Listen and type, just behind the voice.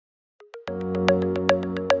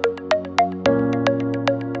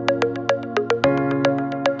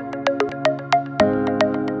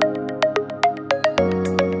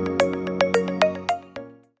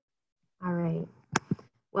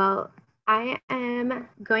I am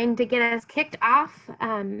going to get us kicked off.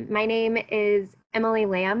 My name is Emily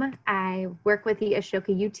Lamb. I work with the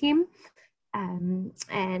Ashoka U team,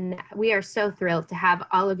 and we are so thrilled to have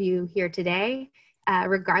all of you here today,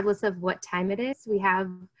 regardless of what time it is. We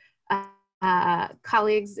have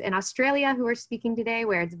colleagues in Australia who are speaking today,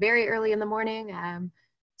 where it's very early in the morning,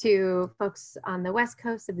 to folks on the West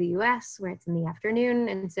Coast of the US, where it's in the afternoon.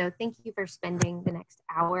 And so thank you for spending the next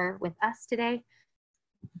hour with us today.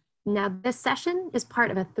 Now, this session is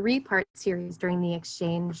part of a three-part series during the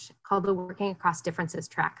exchange called the Working Across Differences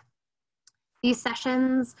track. These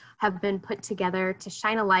sessions have been put together to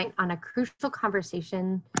shine a light on a crucial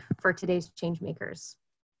conversation for today's changemakers.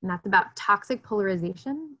 And that's about toxic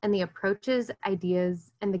polarization and the approaches,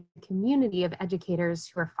 ideas, and the community of educators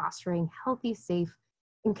who are fostering healthy, safe,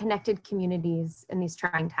 and connected communities in these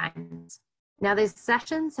trying times. Now, these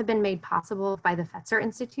sessions have been made possible by the Fetzer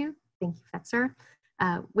Institute. Thank you, Fetzer.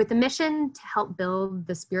 With the mission to help build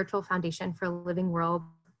the spiritual foundation for a living world,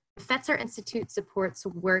 the Fetzer Institute supports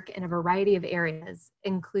work in a variety of areas,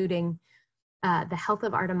 including the health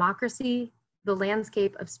of our democracy, the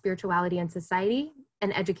landscape of spirituality and society,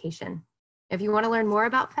 and education. If you want to learn more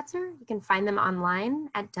about Fetzer, you can find them online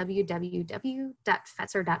at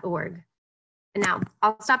www.fetzer.org. And now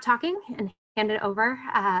I'll stop talking and hand it over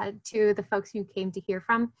to the folks you came to hear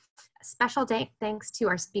from. A special thanks to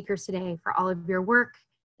our speakers today for all of your work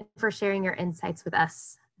and for sharing your insights with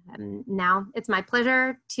us. Now it's my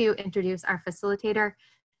pleasure to introduce our facilitator,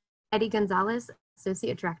 Eddie Gonzalez,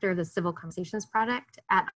 Associate Director of the Civil Conversations Project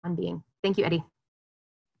at On Being. Thank you, Eddie.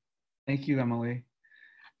 Thank you, Emily.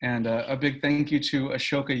 And a big thank you to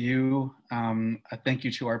Ashoka U. A thank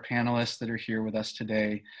you to our panelists that are here with us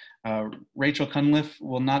today. Rachel Cunliffe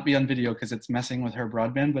will not be on video because it's messing with her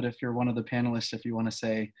broadband, but if you're one of the panelists, if you want to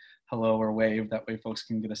say hello or wave, that way folks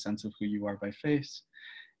can get a sense of who you are by face.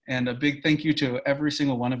 And a big thank you to every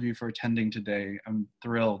single one of you for attending today. I'm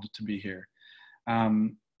thrilled to be here.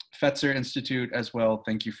 Fetzer Institute as well,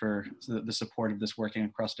 thank you for the support of this Working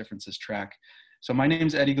Across Differences track. So my name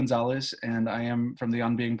is Eddie Gonzalez, and I am from the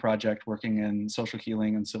On Being Project, working in social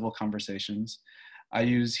healing and civil conversations. I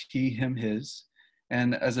use he, him, his.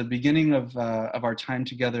 And as a beginning of our time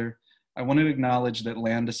together, I want to acknowledge that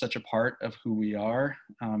land is such a part of who we are.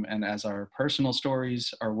 And as our personal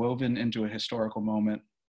stories are woven into a historical moment,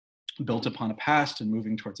 built upon a past and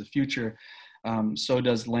moving towards a future, so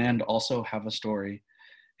does land also have a story.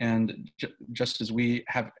 And just as we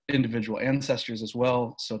have individual ancestors as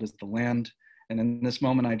well, so does the land. And in this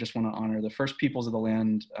moment, I just want to honor the first peoples of the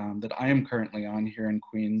land that I am currently on here in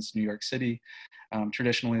Queens, New York City,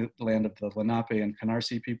 traditionally the land of the Lenape and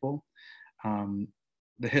Canarsie people.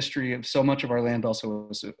 The history of so much of our land also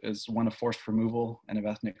is one of forced removal and of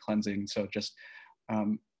ethnic cleansing. So just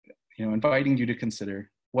inviting you to consider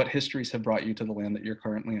what histories have brought you to the land that you're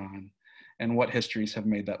currently on, and what histories have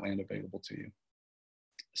made that land available to you.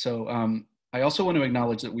 So I also want to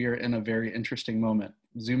acknowledge that we are in a very interesting moment,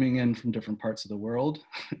 zooming in from different parts of the world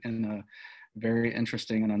in a very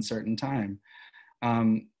interesting and uncertain time.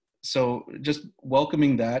 So just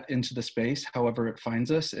welcoming that into the space, however it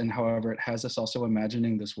finds us and however it has us also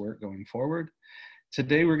imagining this work going forward.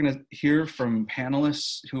 Today, we're going to hear from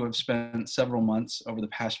panelists who have spent several months over the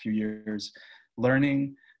past few years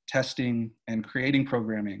learning, testing, and creating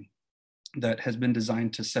programming that has been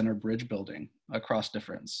designed to center bridge building across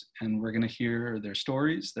difference. And we're going to hear their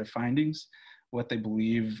stories, their findings, what they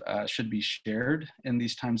believe should be shared in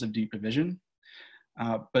these times of deep division.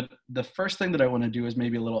 But the first thing that I want to do is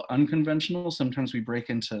maybe a little unconventional. Sometimes we break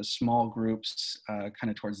into small groups kind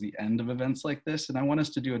of towards the end of events like this, and I want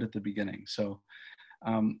us to do it at the beginning. So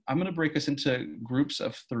I'm going to break us into groups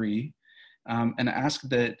of 3 and ask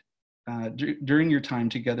that during your time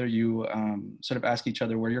together, you sort of ask each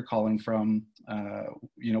other where you're calling from,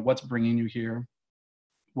 what's bringing you here,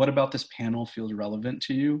 what about this panel feels relevant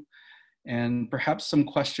to you, and perhaps some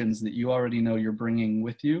questions that you already know you're bringing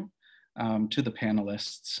with you to the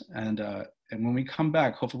panelists. And when we come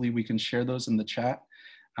back, hopefully we can share those in the chat.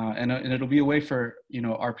 And it'll be a way for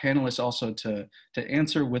our panelists also to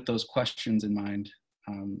answer with those questions in mind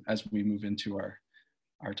as we move into our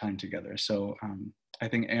time together. So I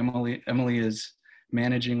think Emily is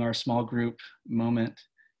managing our small group moment,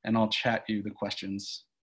 and I'll chat you the questions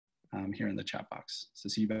here in the chat box. So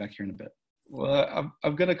see you back here in a bit. Well,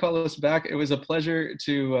 I'm going to call us back. It was a pleasure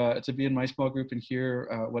to be in my small group and hear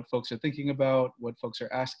what folks are thinking about, what folks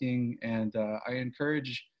are asking, and I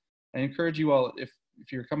encourage you all, if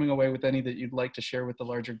you're coming away with any that you'd like to share with the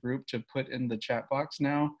larger group, to put in the chat box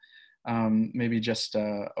now, maybe just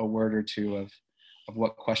a word or two of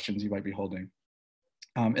what questions you might be holding.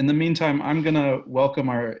 In the meantime, I'm going to welcome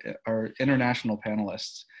our international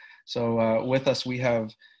panelists. So with us, we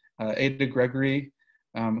have Ada Gregory,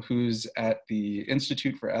 who's at the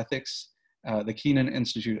Institute for Ethics, the Keenan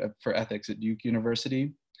Institute for Ethics at Duke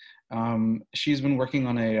University. She's been working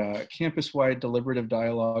on a campus-wide deliberative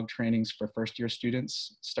dialogue trainings for first-year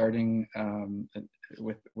students, starting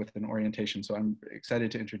with an orientation. So I'm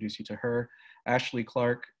excited to introduce you to her. Ashley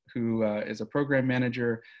Clark, who is a program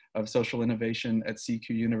manager of social innovation at CQ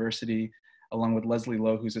University, along with Leslie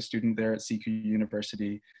Lowe, who's a student there at CQ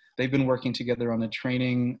University. They've been working together on a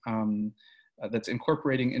training that's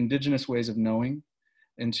incorporating Indigenous ways of knowing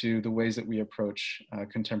into the ways that we approach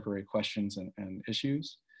contemporary questions and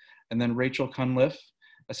issues. And then Rachel Cunliffe,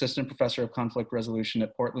 Assistant Professor of Conflict Resolution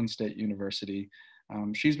at Portland State University.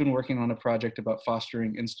 She's been working on a project about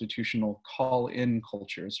fostering institutional call-in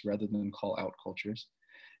cultures rather than call-out cultures.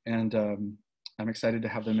 And I'm excited to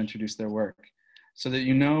have them introduce their work. So that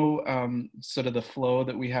you know sort of the flow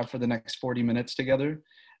that we have for the next 40 minutes together,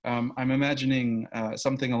 I'm imagining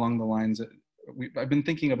something along the lines that I've been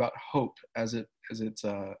thinking about hope as it's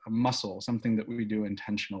a muscle, something that we do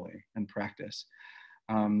intentionally and practice.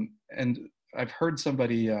 And I've heard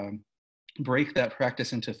somebody break that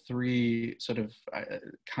practice into three sort of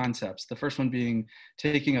concepts. The first one being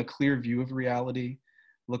taking a clear view of reality,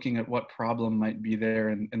 looking at what problem might be there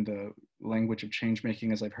in the language of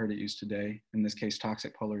change-making as I've heard it used today, in this case,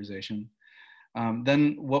 toxic polarization.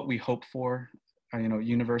 Then what we hope for,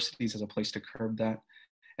 universities as a place to curb that,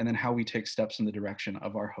 and then how we take steps in the direction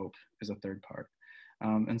of our hope is a third part.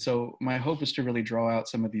 And so my hope is to really draw out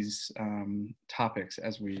some of these topics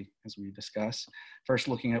as we discuss. First,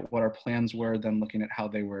 looking at what our plans were, then looking at how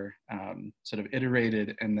they were sort of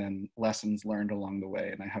iterated, and then lessons learned along the way.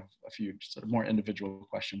 And I have a few sort of more individual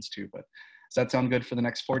questions too, but does that sound good for the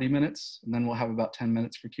next 40 minutes? And then we'll have about 10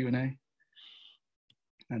 minutes for Q&A.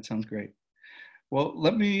 That sounds great. Well,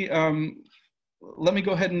 let me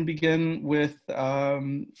go ahead and begin with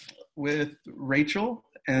Rachel.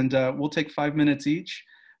 And we'll take 5 minutes each.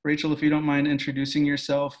 Rachel, if you don't mind introducing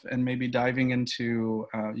yourself and maybe diving into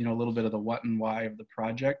a little bit of the what and why of the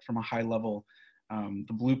project from a high level,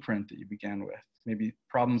 the blueprint that you began with, maybe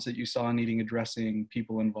problems that you saw needing addressing,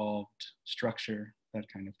 people involved, structure, that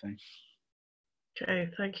kind of thing. Okay,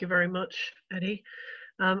 thank you very much, Eddie.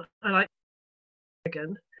 I like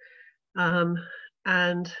again,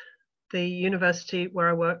 and the university where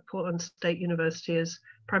I work, Portland State University, is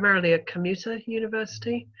primarily a commuter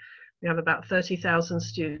university. We have about 30,000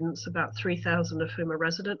 students, about 3,000 of whom are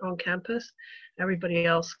resident on campus. Everybody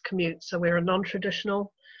else commutes. So we're a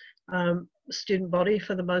non-traditional student body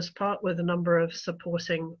for the most part, with a number of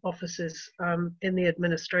supporting offices in the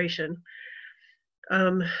administration.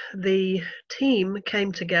 The team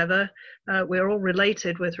came together. We're all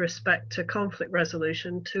related with respect to conflict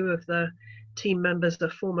resolution. Two of the team members are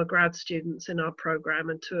former grad students in our program,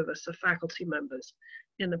 and two of us are faculty members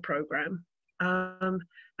in the program. And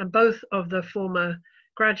both of the former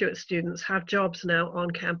graduate students have jobs now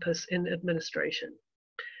on campus in administration.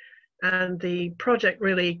 And the project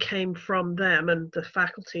really came from them, and the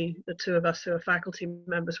faculty, the two of us who are faculty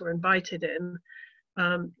members, were invited in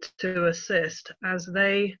to assist as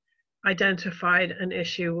they identified an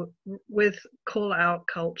issue with call-out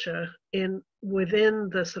culture within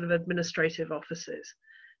the sort of administrative offices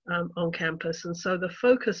on campus. And so the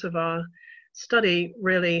focus of our study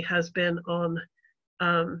really has been on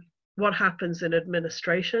what happens in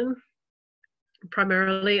administration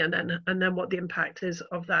primarily, and then what the impact is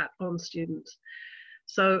of that on students.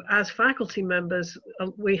 So as faculty members,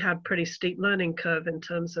 we had pretty steep learning curve in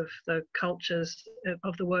terms of the cultures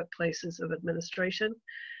of the workplaces of administration.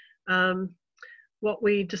 What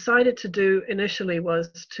we decided to do initially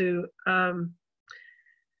was to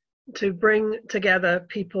bring together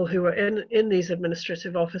people who were in these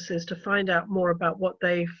administrative offices to find out more about what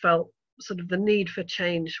they felt sort of the need for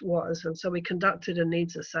change was. And so we conducted a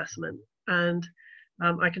needs assessment, and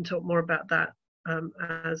I can talk more about that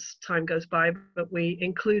as time goes by, but we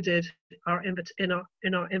included in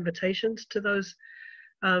our invitations to those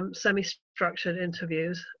semi-structured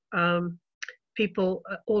interviews people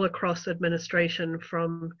all across administration,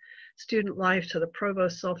 from student life to the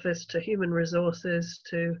provost's office to human resources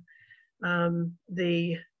to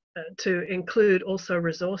to include also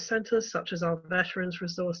resource centers such as our Veterans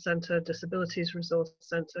Resource Center, Disabilities Resource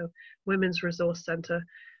Center, Women's Resource Center,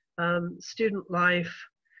 student life,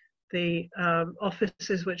 the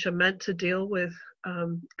offices which are meant to deal with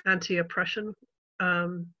anti-oppression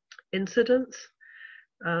incidents.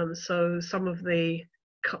 So some of the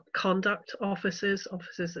conduct offices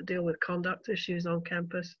that deal with conduct issues on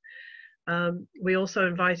campus, We also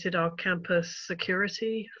invited our campus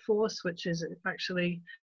security force, which is actually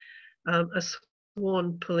a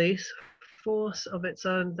sworn police force of its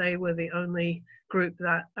own. They were the only group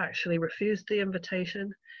that actually refused the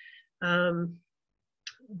invitation.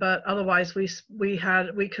 But otherwise, we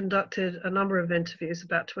conducted a number of interviews,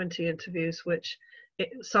 about 20 interviews,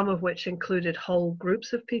 some of which included whole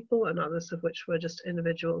groups of people, and others of which were just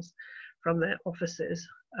individuals from their offices.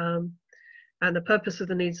 And the purpose of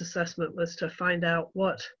the needs assessment was to find out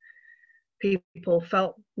what people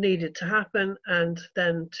felt needed to happen, and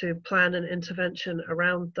then to plan an intervention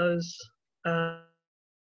around those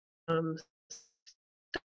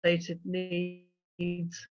stated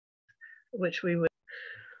needs, which we would.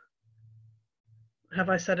 Have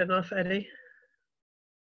I said enough, Eddie?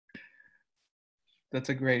 That's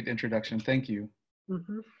a great introduction. Thank you.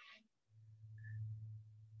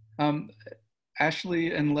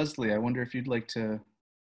 Ashley and Leslie, I wonder if you'd like to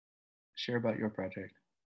share about your project.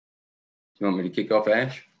 Do you want me to kick off,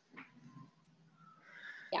 Ash?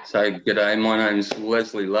 Yeah. So, g'day, my name's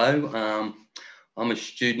Leslie Lowe. I'm a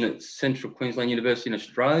student at Central Queensland University in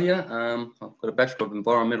Australia. I've got a Bachelor of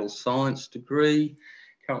Environmental Science degree,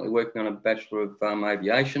 currently working on a Bachelor of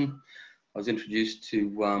Aviation. I was introduced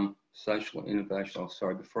to social innovation. Oh,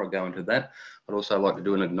 sorry, before I go into that, I'd also like to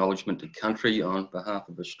do an acknowledgement to country on behalf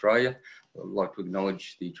of Australia. I'd like to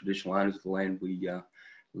acknowledge the traditional owners of the land we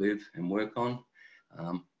live and work on,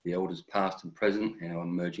 the elders past and present, and our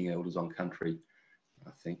emerging elders on country.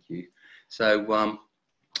 Thank you. So,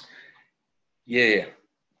 yeah,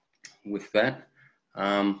 with that,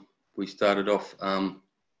 we started off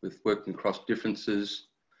with working across differences.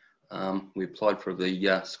 We applied for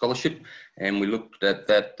the scholarship, and we looked at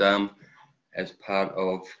that as part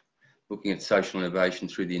of looking at social innovation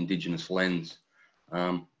through the Indigenous lens.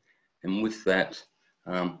 And with that,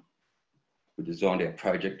 we designed our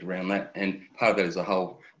project around that, and part of that is a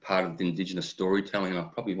whole part of the Indigenous storytelling. I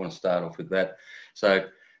probably want to start off with that. So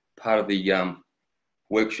part of the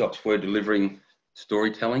workshops we're delivering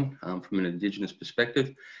storytelling from an Indigenous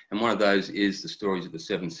perspective, and one of those is the stories of the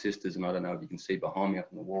Seven Sisters, and I don't know if you can see behind me up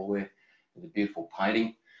on the wall there, there's a beautiful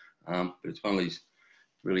painting, but it's one of these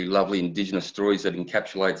really lovely Indigenous stories that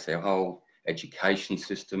encapsulates our whole education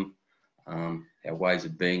system, our ways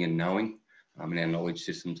of being and knowing, and our knowledge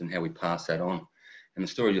systems and how we pass that on. And the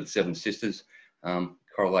story of the Seven Sisters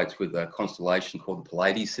correlates with a constellation called the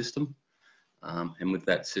Pleiades system, and with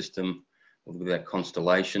that system, or with that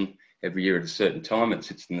constellation, every year at a certain time it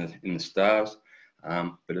sits in the stars,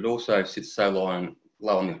 but it also sits so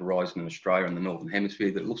low on the horizon in Australia in the Northern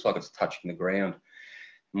Hemisphere that it looks like it's touching the ground.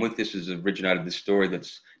 And with this has originated this story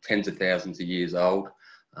that's tens of thousands of years old,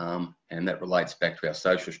 and that relates back to our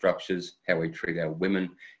social structures, how we treat our women,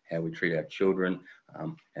 how we treat our children,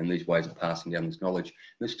 and these ways of passing down this knowledge.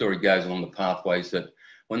 And this story goes along the pathways that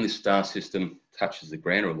when this star system touches the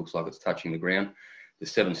ground, or it looks like it's touching the ground, the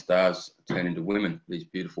seven stars turn into women, these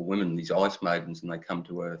beautiful women, these ice maidens, and they come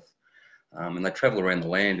to Earth. And they travel around the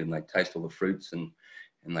land and they taste all the fruits and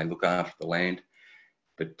they look after the land.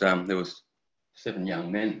 But there was 7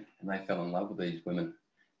 young men and they fell in love with these women,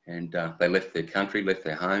 and they left their country, left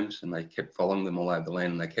their homes, and they kept following them all over the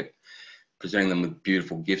land, and they kept presenting them with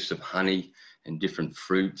beautiful gifts of honey and different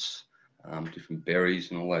fruits, different berries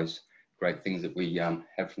and all those great things that we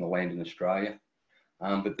have from the land in Australia.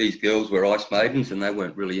 But these girls were ice maidens and they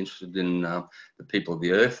weren't really interested in the people of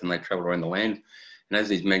the earth, and they travelled around the land. And as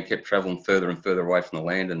these men kept travelling further and further away from the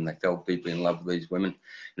land, and they fell deeply in love with these women,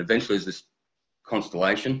 and eventually as this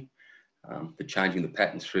constellation, for changing the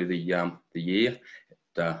patterns through the year,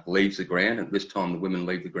 it leaves the ground. At this time the women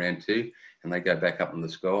leave the ground too, and they go back up in the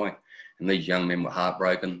sky. And these young men were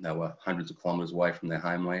heartbroken. They were hundreds of kilometres away from their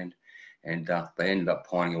homeland, and they ended up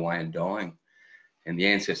pining away and dying. And the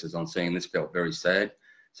ancestors, on seeing this, felt very sad.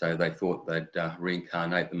 So they thought they'd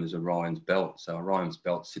reincarnate them as Orion's belt. So Orion's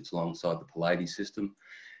belt sits alongside the Pleiades system.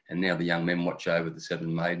 And now the young men watch over the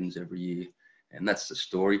 7 maidens every year. And that's the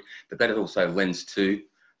story. But that also lends to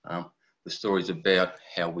the stories about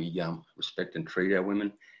how we respect and treat our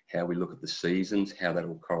women, how we look at the seasons, how that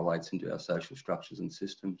all correlates into our social structures and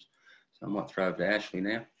systems. So I might throw it to Ashley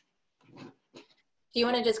now. Do you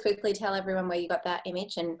want to just quickly tell everyone where you got that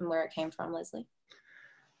image and where it came from, Leslie?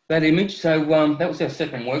 That image, so that was our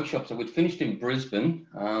second workshop. So we'd finished in Brisbane.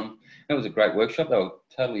 That was a great workshop. They were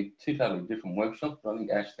two totally different workshops, but I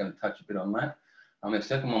think Ash is going to touch a bit on that. Our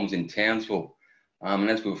second one was in Townsville. And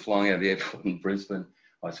as we were flying out of the airport in Brisbane,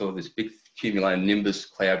 I saw this big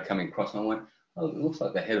cumulonimbus cloud coming across, and I went, oh, it looks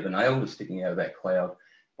like the head of an eel was sticking out of that cloud.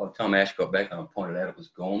 By the time Ash got back and I pointed out, it was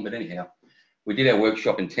gone. But anyhow, we did our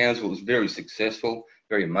workshop in Townsville. It was very successful,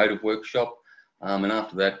 very emotive workshop. And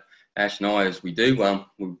after that, Ash and I, as we do,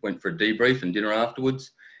 we went for a debrief and dinner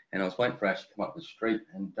afterwards, and I was waiting for Ash to come up the street,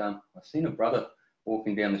 and I seen a brother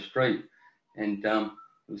walking down the street, and it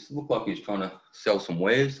looked like he was trying to sell some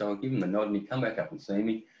wares, so I gave him the nod, and he come back up and see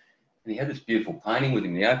me, and he had this beautiful painting with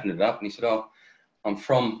him. He opened it up, and he said, "Oh, I'm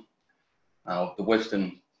from the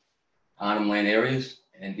Western Arnhem Land areas,"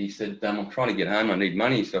 and he said, "I'm trying to get home, I need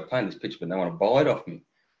money, so I painted this picture, but they want to buy it off me."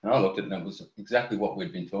 And I looked at it, and it was exactly what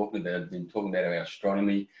we'd been talking about. We'd been talking about our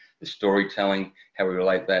astronomy, the storytelling, how we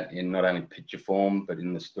relate that in not only picture form, but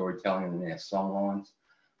in the storytelling and in our song lines,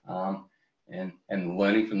 and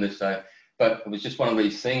learning from this. So, but it was just one of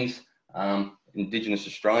these things. Indigenous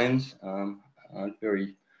Australians,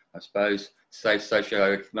 very, I suppose, safe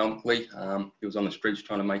socio-economically. He was on the streets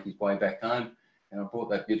trying to make his way back home, and I brought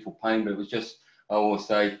that beautiful painting, but it was just, I always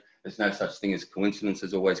say, there's no such thing as coincidence,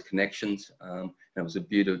 there's always connections. And it was a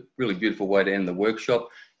really beautiful way to end the workshop,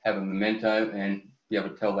 have a memento and be able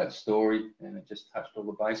to tell that story. And it just touched all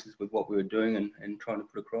the bases with what we were doing and trying to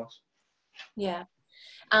put across. Yeah.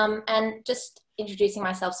 And just introducing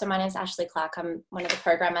myself. So my name is Ashley Clark. I'm one of the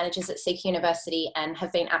program managers at Seek University and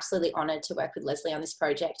have been absolutely honoured to work with Leslie on this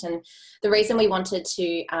project. And the reason we wanted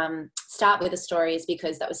to start with a story is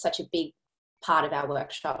because that was such a big part of our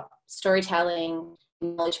workshop. Storytelling,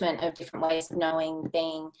 acknowledgement of different ways of knowing,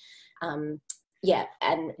 being, and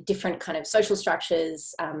different kind of social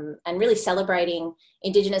structures, and really celebrating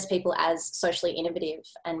Indigenous people as socially innovative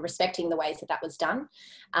and respecting the ways that that was done,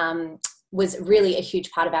 was really a huge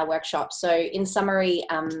part of our workshop. So in summary,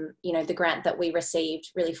 the grant that we received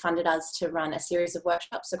really funded us to run a series of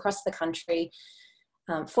workshops across the country,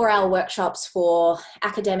 4-hour workshops for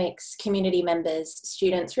academics, community members,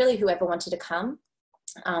 students, really whoever wanted to come,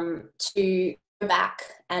 to go back.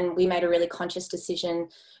 And we made a really conscious decision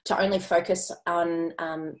to only focus on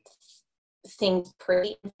things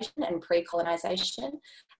pre-invasion and pre-colonisation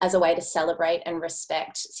as a way to celebrate and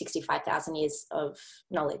respect 65,000 years of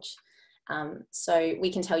knowledge. So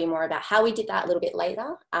we can tell you more about how we did that a little bit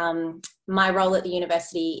later. My role at the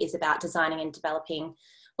university is about designing and developing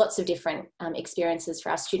lots of different experiences for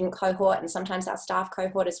our student cohort and sometimes our staff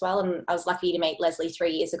cohort as well. And I was lucky to meet Leslie 3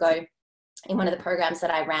 years ago in one of the programs that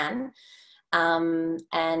I ran.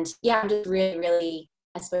 And yeah, I'm just really, really,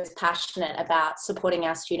 I suppose, passionate about supporting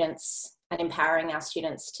our students and empowering our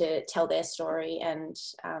students to tell their story and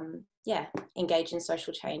engage in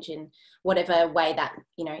social change in whatever way that,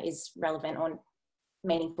 is relevant or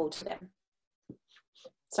meaningful to them.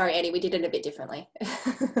 Sorry, Eddie, we did it a bit differently.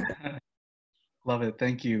 Love it.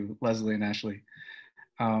 Thank you, Leslie and Ashley.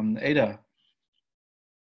 Ada.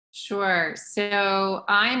 Sure. So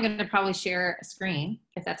I'm going to probably share a screen,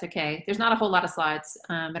 if that's okay. There's not a whole lot of slides,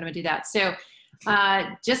 but I'm going to do that. So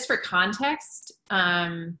just for context,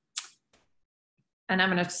 and I'm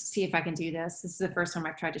going to see if I can do this. This is the first time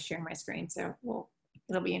I've tried to share my screen, so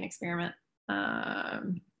it'll be an experiment.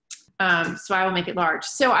 So I will make it large.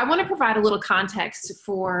 So I want to provide a little context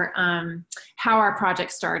for how our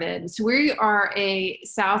project started. So we are a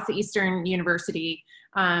Southeastern university,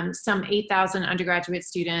 some 8,000 undergraduate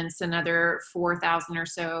students, another 4,000 or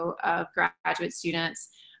so of graduate students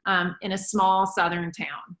in a small southern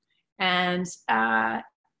town. And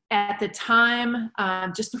at the time,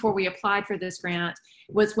 just before we applied for this grant,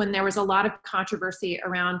 was when there was a lot of controversy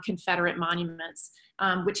around Confederate monuments,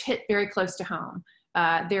 which hit very close to home.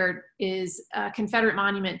 There is a Confederate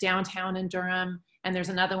monument downtown in Durham, and there's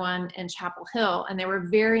another one in Chapel Hill, and there were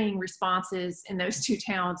varying responses in those two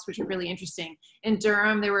towns, which are really interesting. In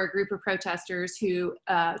Durham, there were a group of protesters who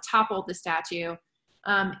toppled the statue.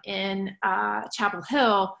 In Chapel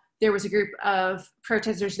Hill, there was a group of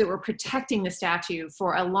protesters that were protecting the statue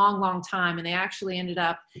for a long, long time, and they actually ended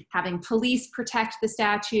up having police protect the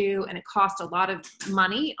statue, and it cost a lot of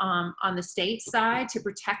money on the state side to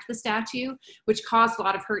protect the statue, which caused a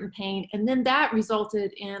lot of hurt and pain. And then that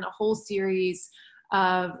resulted in a whole series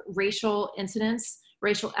of racial incidents,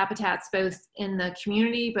 racial epithets, both in the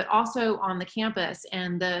community, but also on the campus.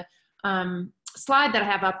 And the slide that I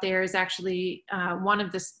have up there is actually one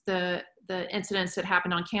of the incidents that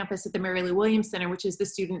happened on campus at the Mary Lou Williams Center, which is the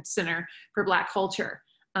Student Center for Black Culture.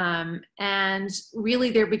 And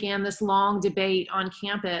really there began this long debate on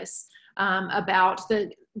campus about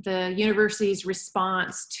the university's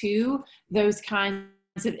response to those kinds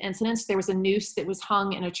of incidents. There was a noose that was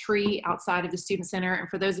hung in a tree outside of the Student Center. And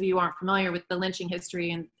for those of you who aren't familiar with the lynching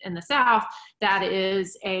history in the South, that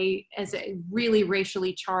is a really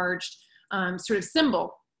racially charged sort of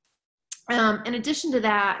symbol. In addition to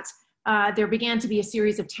that, there began to be a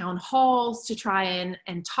series of town halls to try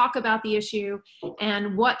and talk about the issue.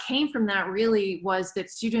 And what came from that really was that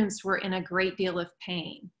students were in a great deal of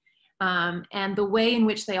pain. And the way in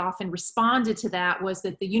which they often responded to that was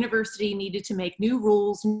that the university needed to make new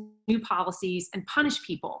rules, new policies, and punish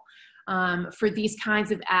people for these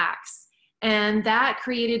kinds of acts. And that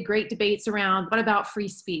created great debates around, what about free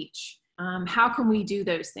speech? How can we do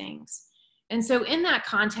those things? And so in that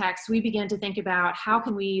context, we began to think about how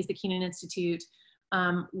can we, as the Keenan Institute,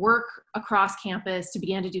 work across campus to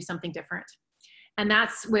begin to do something different. And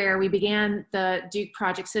that's where we began the Duke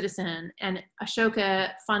Project Citizen, and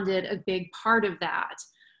Ashoka funded a big part of that.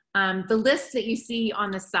 The list that you see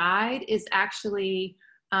on the side is actually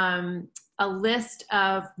a list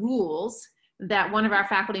of rules that one of our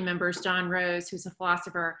faculty members, John Rose, who's a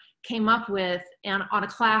philosopher, came up with on a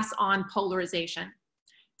class on polarization.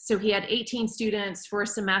 So he had 18 students for a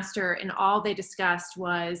semester, and all they discussed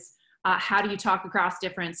was how do you talk across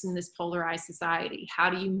difference in this polarized society? How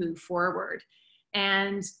do you move forward?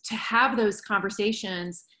 And to have those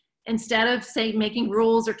conversations, instead of making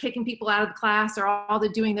rules or kicking people out of the class or all the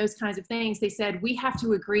doing those kinds of things, they said, we have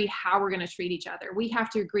to agree how we're going to treat each other. We have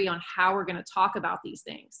to agree on how we're going to talk about these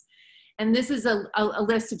things. And this is a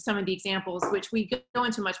list of some of the examples, which we go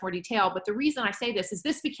into much more detail. But the reason I say this is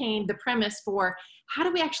this became the premise for how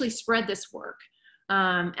do we actually spread this work?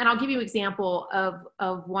 And I'll give you an example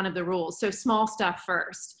of one of the rules. So small stuff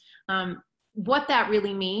first. What that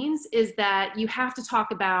really means is that you have to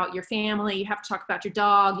talk about your family, you have to talk about your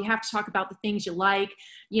dog, you have to talk about the things you like,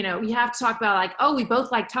 you have to talk about, like, oh, we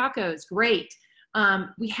both like tacos, great.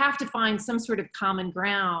 We have to find some sort of common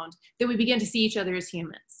ground that we begin to see each other as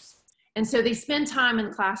humans. And so they spend time in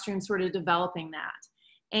the classroom sort of developing that.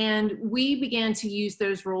 And we began to use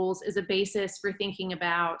those rules as a basis for thinking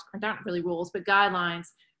about, or not really rules, but guidelines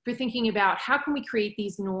for thinking about how can we create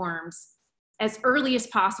these norms as early as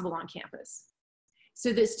possible on campus,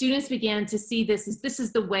 so that students began to see this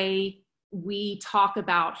is the way we talk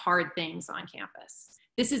about hard things on campus.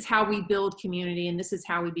 This is how we build community, and this is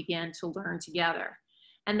how we begin to learn together.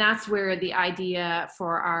 And that's where the idea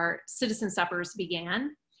for our citizen suppers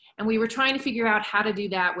began. And we were trying to figure out how to do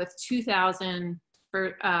that with 2,000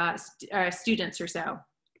 students or so.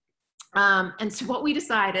 And so what we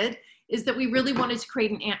decided is that we really wanted to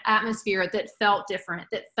create an atmosphere that felt different,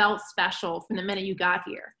 that felt special from the minute you got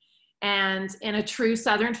here. And in a true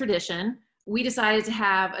Southern tradition, we decided to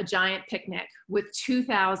have a giant picnic with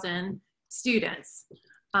 2,000 students.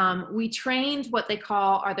 We trained what they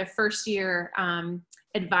call their first year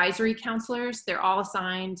advisory counselors. They're all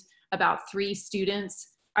assigned about 6 students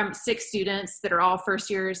that are all first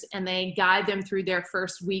years, and they guide them through their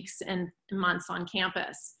first weeks and months on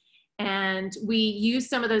campus. And we used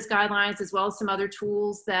some of those guidelines as well as some other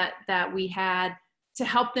tools that we had to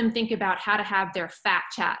help them think about how to have their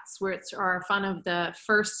fact chats, which are fun of the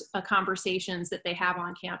first conversations that they have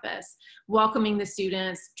on campus, welcoming the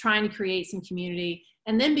students, trying to create some community,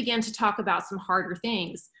 and then begin to talk about some harder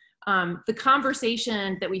things. The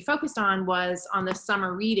conversation that we focused on was on the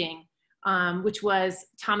summer reading, which was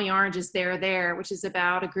Tommy Orange's There, which is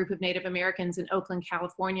about a group of Native Americans in Oakland,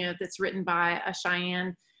 California, that's written by a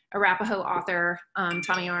Cheyenne Arapaho author,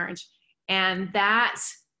 Tommy Orange. And that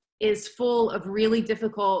is full of really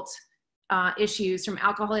difficult issues, from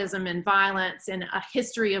alcoholism and violence and a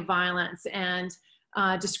history of violence and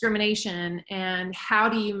discrimination. And how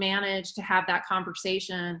do you manage to have that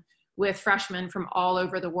conversation with freshmen from all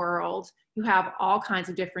over the world who have all kinds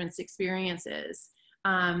of different experiences?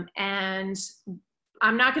 And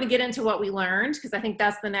I'm not going to get into what we learned, because I think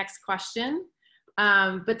that's the next question.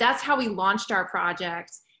 But that's how we launched our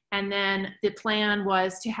project. And then the plan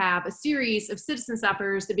was to have a series of citizen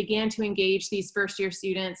suppers that began to engage these first year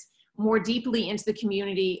students more deeply into the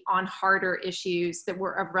community on harder issues that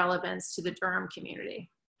were of relevance to the Durham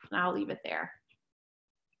community. And I'll leave it there.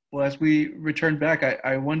 Well, as we return back,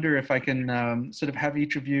 I wonder if I can sort of have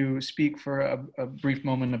each of you speak for a brief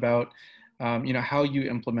moment about how you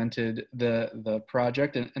implemented the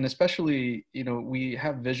project, and especially, we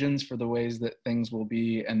have visions for the ways that things will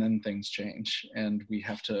be, and then things change, and we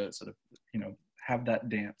have to sort of, have that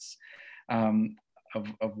dance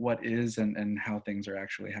of what is and how things are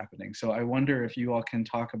actually happening. So I wonder if you all can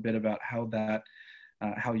talk a bit about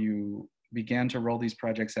how you began to roll these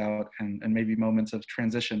projects out, and maybe moments of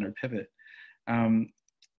transition or pivot.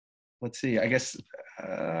 Let's see, I guess,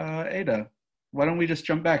 Ada, why don't we just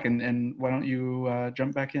jump back, and why don't you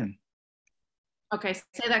jump back in? Okay,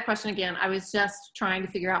 say that question again. I was just trying to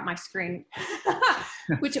figure out my screen.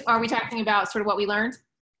 Which, are we talking about sort of what we learned?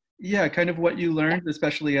 Yeah, kind of what you learned,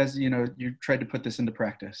 especially as, you tried to put this into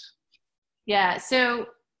practice. Yeah, so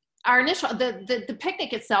our initial, the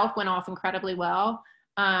picnic itself went off incredibly well.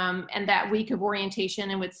 And that week of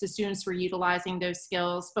orientation in which the students were utilizing those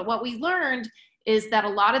skills. But what we learned is that a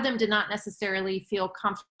lot of them did not necessarily feel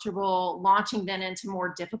comfortable launching then into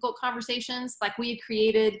more difficult conversations. Like we had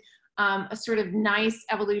created a sort of nice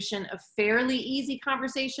evolution of fairly easy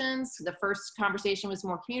conversations. The first conversation was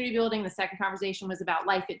more community building. The second conversation was about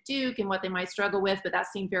life at Duke and what they might struggle with, but that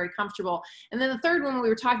seemed very comfortable. And then the third one, when we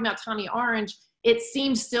were talking about Tommy Orange, it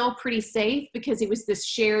seemed still pretty safe because it was this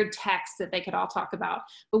shared text that they could all talk about.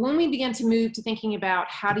 But when we began to move to thinking about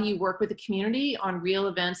how do you work with the community on real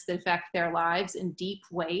events that affect their lives in deep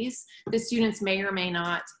ways that students may or may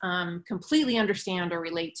not completely understand or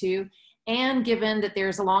relate to, and given that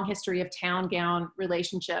there's a long history of town-gown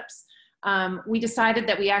relationships, we decided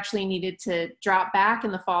that we actually needed to drop back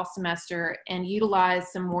in the fall semester and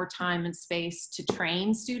utilize some more time and space to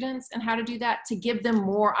train students and how to do that, to give them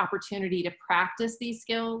more opportunity to practice these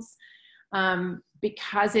skills,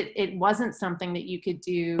 because it wasn't something that you could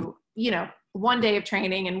do, you know, one day of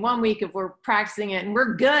training and 1 week of we're practicing it and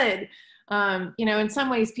we're good. You know, in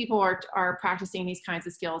some ways people are practicing these kinds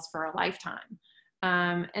of skills for a lifetime.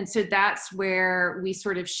 And so that's where we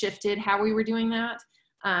sort of shifted how we were doing that.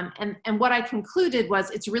 And what I concluded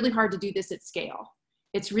was it's really hard to do this at scale.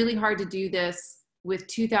 It's really hard to do this with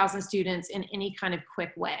 2,000 students in any kind of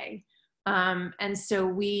quick way. And so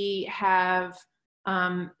we have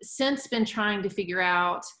since been trying to figure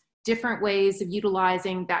out different ways of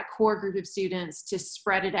utilizing that core group of students to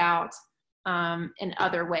spread it out in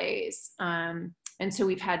other ways. And so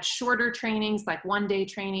we've had shorter trainings, like one-day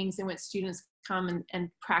trainings in which students come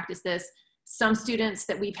and practice this. Some students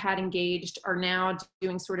that we've had engaged are now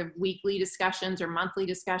doing sort of weekly discussions or monthly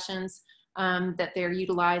discussions that they're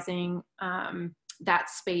utilizing that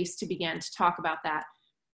space to begin to talk about that.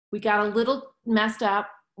 We got a little messed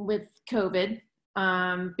up with COVID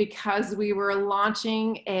because we were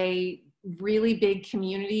launching a really big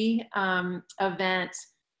community event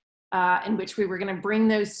in which we were going to bring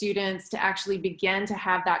those students to actually begin to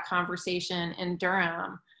have that conversation in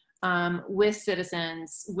Durham with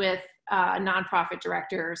citizens, with nonprofit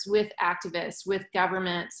directors, with activists, with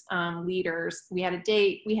government leaders. We had a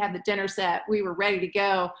date, we had the dinner set, we were ready to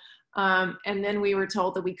go. And then we were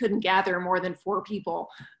told that we couldn't gather more than 4 people.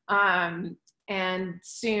 And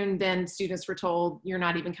soon then students were told, you're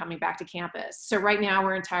not even coming back to campus. So right now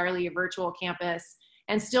we're entirely a virtual campus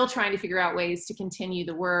and still trying to figure out ways to continue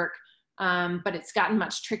the work. But it's gotten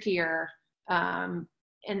much trickier. And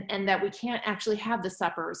that we can't actually have the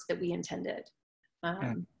suppers that we intended.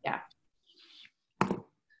 Yeah.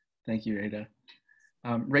 Thank you, Ada.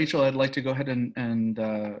 Rachel, I'd like to go ahead and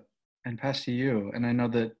pass to you. And I know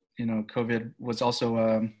that, you know, COVID was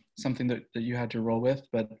also something that you had to roll with,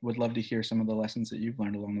 but would love to hear some of the lessons that you've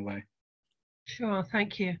learned along the way. Sure,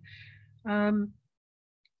 thank you.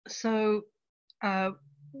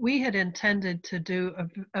 We had intended to do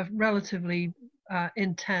a relatively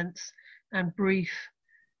intense and brief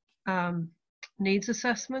needs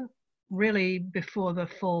assessment really before the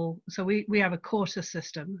fall. So we have a quarter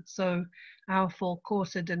system. So our fall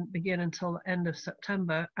quarter didn't begin until the end of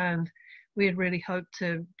September, and we had really hoped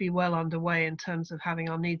to be well underway in terms of having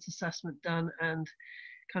our needs assessment done and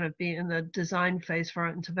kind of be in the design phase for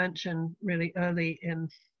our intervention really early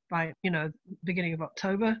by beginning of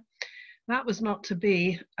October. That was not to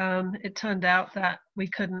be. It turned out that we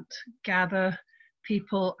couldn't gather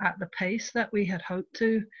people at the pace that we had hoped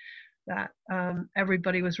to, that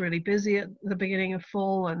everybody was really busy at the beginning of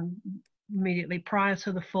fall and immediately prior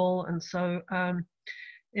to the fall. And so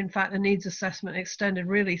in fact, the needs assessment extended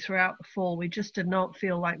really throughout the fall. We just did not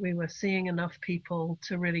feel like we were seeing enough people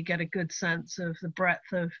to really get a good sense of the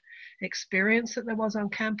breadth of experience that there was on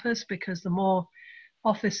campus, because the more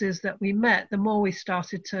offices that we met, the more we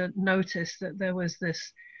started to notice that there was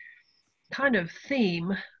this kind of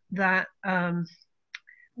theme that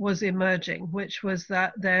was emerging, which was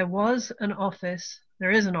that there is an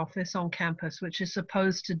office on campus which is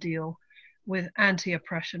supposed to deal with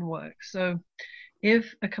anti-oppression work. So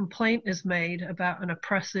if a complaint is made about an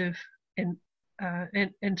oppressive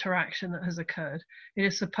interaction that has occurred, it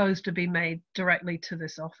is supposed to be made directly to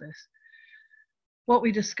this office. What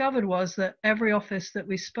we discovered was that every office that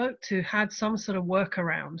we spoke to had some sort of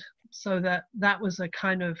workaround, so that was a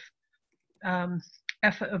kind of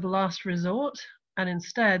effort of last resort, and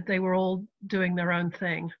instead they were all doing their own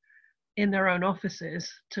thing in their own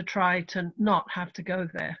offices to try to not have to go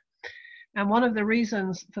there. And one of the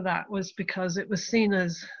reasons for that was because it was seen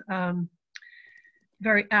as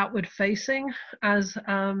very outward facing as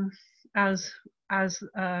a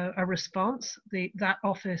response. That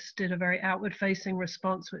office did a very outward facing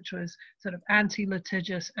response, which was sort of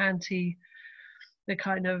anti-litigious, the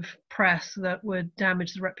kind of press that would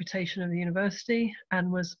damage the reputation of the university,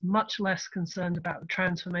 and was much less concerned about the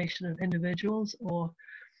transformation of individuals or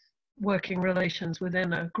working relations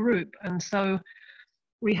within a group. And so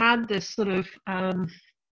we had this sort of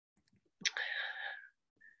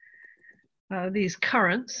these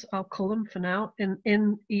currents, I'll call them for now,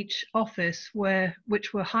 in each office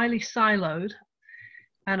which were highly siloed.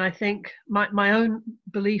 And I think my own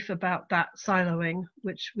belief about that siloing,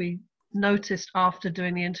 which we noticed after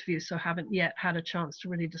doing the interview, so haven't yet had a chance to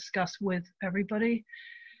really discuss with everybody,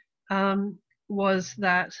 was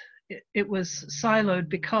that it was siloed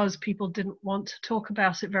because people didn't want to talk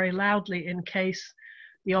about it very loudly in case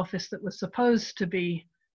the office that was supposed to be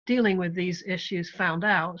dealing with these issues found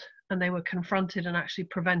out, and they were confronted and actually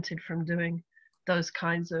prevented from doing those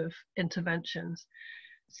kinds of interventions.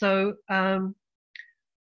 So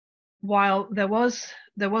while there was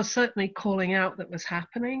certainly calling out that was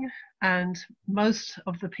happening, and most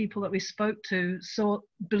of the people that we spoke to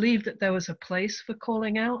believed that there was a place for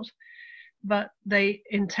calling out, but they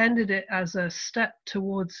intended it as a step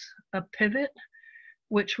towards a pivot,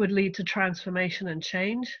 which would lead to transformation and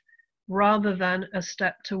change, rather than a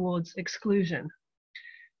step towards exclusion.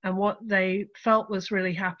 And what they felt was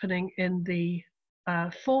really happening in the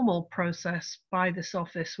formal process by this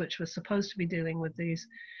office, which was supposed to be dealing with these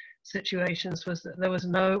situations, was that there was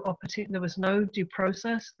no opportunity, there was no due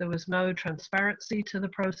process, there was no transparency to the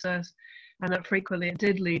process, and that frequently it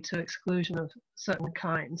did lead to exclusion of certain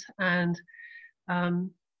kinds. And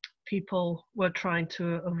people were trying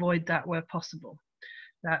to avoid that where possible.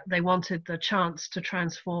 That they wanted the chance to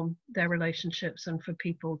transform their relationships and for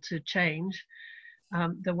people to change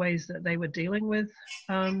the ways that they were dealing with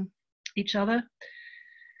each other.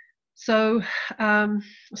 So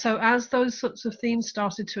as those sorts of themes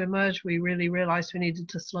started to emerge, we really realized we needed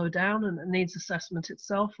to slow down, and the needs assessment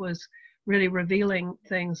itself was really revealing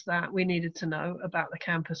things that we needed to know about the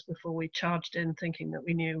campus before we charged in thinking that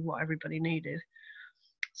we knew what everybody needed.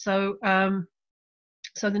 So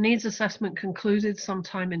so the needs assessment concluded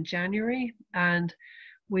sometime in January, and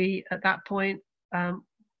we at that point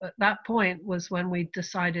was when we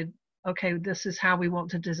decided, okay, this is how we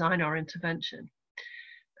want to design our intervention.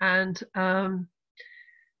 And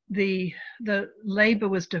the labor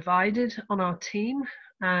was divided on our team,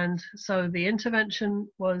 and so the intervention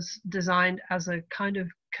was designed as a kind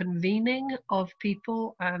of convening of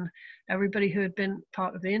people, and everybody who had been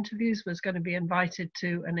part of the interviews was going to be invited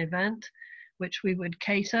to an event which we would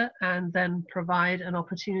cater and then provide an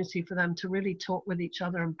opportunity for them to really talk with each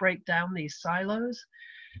other and break down these silos,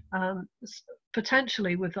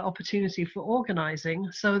 potentially with the opportunity for organizing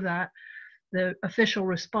so that the official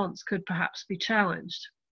response could perhaps be challenged.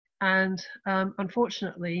 And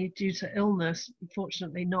unfortunately, due to illness,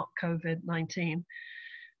 unfortunately not COVID-19,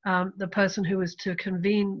 the person who was to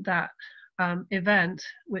convene that event,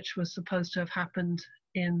 which was supposed to have happened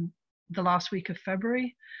in the last week of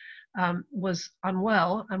February, was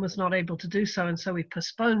unwell and was not able to do so, and so we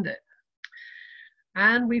postponed it.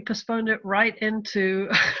 And we postponed it right into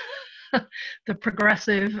the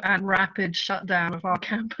progressive and rapid shutdown of our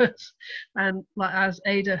campus. And as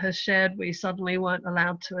Ada has shared, we suddenly weren't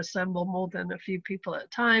allowed to assemble more than a few people at a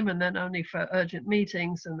time, and then only for urgent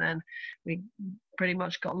meetings. And then we pretty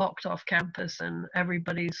much got locked off campus, and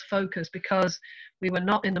everybody's focus, because we were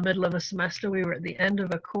not in the middle of a semester, we were at the end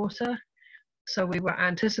of a quarter. So we were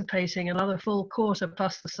anticipating another full quarter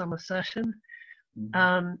plus the summer session.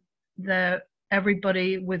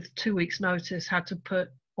 Everybody with 2 weeks notice had to put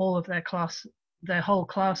all of their whole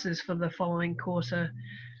classes for the following quarter,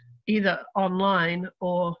 either online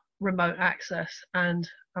or remote access. And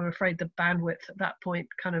I'm afraid the bandwidth at that point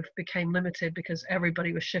kind of became limited because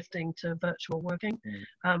everybody was shifting to virtual working,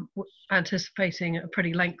 anticipating a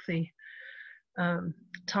pretty lengthy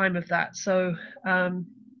time of that. So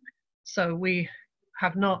we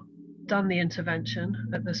have not done the intervention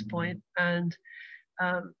at this point, and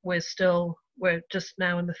we're just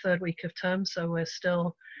now in the third week of term, so we're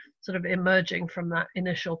still sort of emerging from that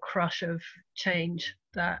initial crush of change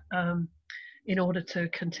that in order to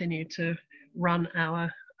continue to run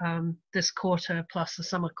our this quarter plus the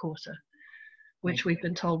summer quarter, which we've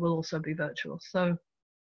been told will also be virtual. So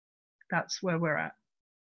that's where we're at.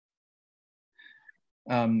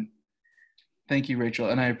 Thank you,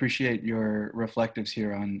 Rachel, and I appreciate your reflectives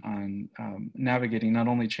here on navigating not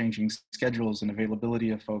only changing schedules and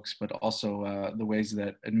availability of folks, but also the ways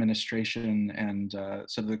that administration and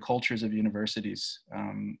sort of the cultures of universities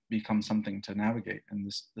become something to navigate in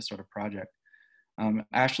this sort of project.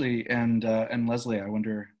 Ashley and Leslie, I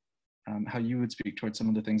wonder how you would speak towards some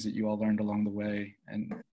of the things that you all learned along the way,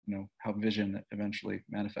 and how vision eventually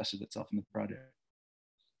manifested itself in the project.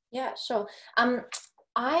 Yeah, sure.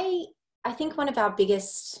 I think one of our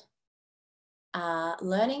biggest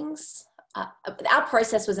learnings, our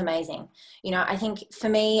process was amazing. You know, I think for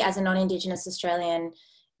me as a non-Indigenous Australian,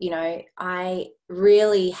 you know, I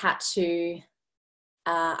really had to,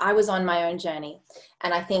 I was on my own journey.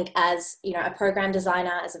 And I think as, you know, a program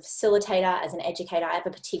designer, as a facilitator, as an educator, I have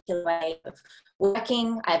a particular way of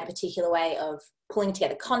working. I have a particular way of pulling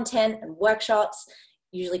together content and workshops,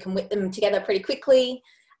 usually can whip them together pretty quickly.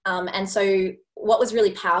 And so what was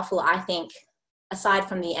really powerful, I think, aside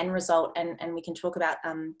from the end result, and we can talk about,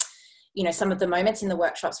 you know, some of the moments in the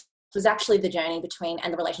workshops, was actually the journey between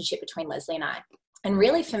and the relationship between Leslie and I. And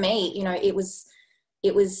really for me, you know, it was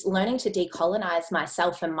learning to decolonize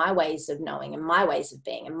myself and my ways of knowing and my ways of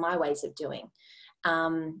being and my ways of doing.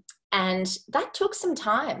 And that took some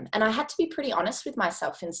time. And I had to be pretty honest with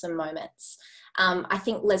myself in some moments. I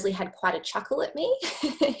think Leslie had quite a chuckle at me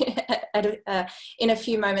in a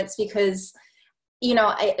few moments because, you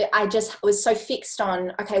know, I just was so fixed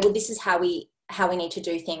on, okay, well, this is how we need to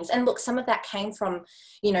do things. And look, some of that came from,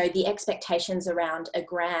 you know, the expectations around a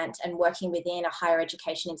grant and working within a higher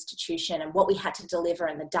education institution and what we had to deliver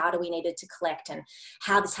and the data we needed to collect and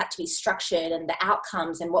how this had to be structured and the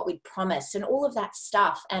outcomes and what we'd promised and all of that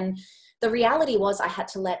stuff. And the reality was I had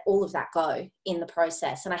to let all of that go in the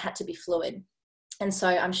process and I had to be fluid. And so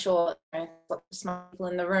I'm sure, you know, lots of smart people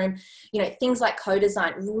in the room, you know, things like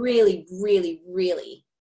co-design, really, really, really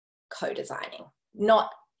co-designing,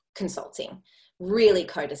 not consulting, really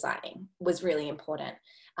co-designing was really important.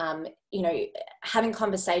 You know, having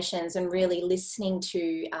conversations and really listening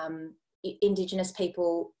to Indigenous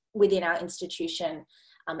people within our institution,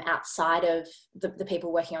 outside of the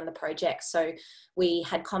people working on the project. So we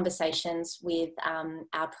had conversations with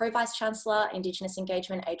our Pro-Vice Chancellor, Indigenous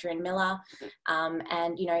Engagement, Adrian Miller,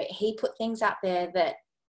 and, you know, he put things out there that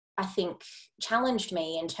I think challenged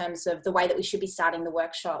me in terms of the way that we should be starting the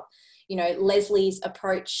workshop. You know, Leslie's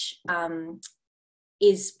approach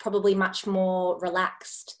is probably much more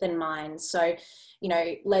relaxed than mine. So, you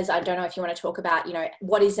know, Les, I don't know if you want to talk about, you know,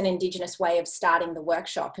 what is an Indigenous way of starting the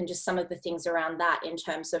workshop and just some of the things around that in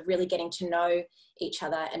terms of really getting to know each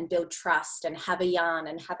other and build trust and have a yarn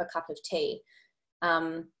and have a cup of tea.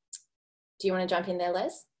 Do you want to jump in there,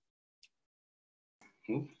 Les?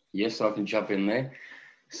 Yes, I can jump in there.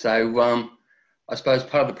 So I suppose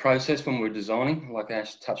part of the process when we were designing, like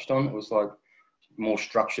Ash touched on, it was like more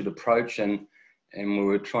structured approach and we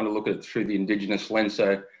were trying to look at it through the Indigenous lens.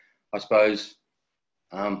 So I suppose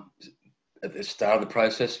at the start of the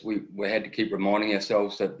process, we had to keep reminding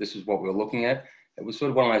ourselves that this is what we were looking at. It was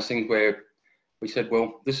sort of one of those things where we said,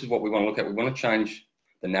 well, this is what we want to look at. We want to change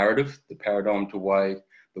the narrative, the paradigm to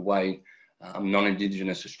the way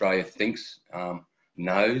non-Indigenous Australia thinks,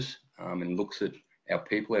 knows, and looks at our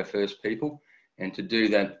people, our first people. And to do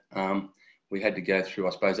that, we had to go through,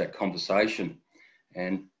 I suppose, that conversation.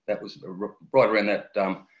 And that was right around that,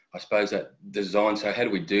 I suppose, that design. So how do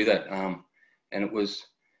we do that? And it was,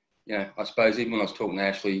 you know, I suppose even when I was talking to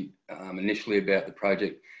Ashley initially about the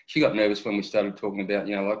project, she got nervous when we started talking about,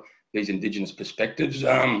 you know, like these Indigenous perspectives. We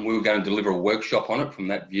were going to deliver a workshop on it from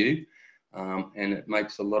that view. And it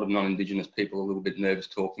makes a lot of non-Indigenous people a little bit nervous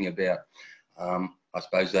talking about, I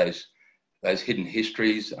suppose, those hidden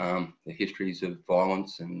histories, the histories of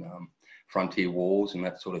violence and frontier wars and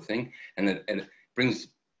that sort of thing. And it brings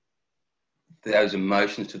those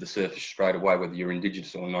emotions to the surface straight away, whether you're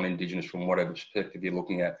Indigenous or non-Indigenous from whatever perspective you're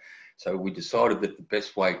looking at. So we decided that the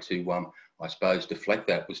best way to, I suppose, deflect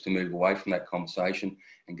that was to move away from that conversation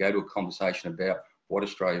and go to a conversation about what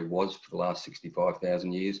Australia was for the last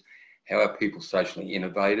 65,000 years, how our people socially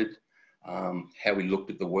innovated, how we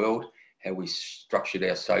looked at the world, how we structured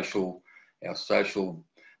our social, I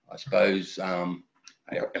suppose,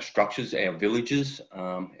 our structures, our villages,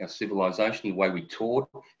 our civilization, the way we taught,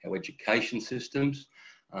 our education systems,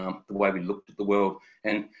 the way we looked at the world.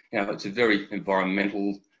 And, you know, it's a very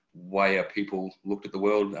environmental way our people looked at the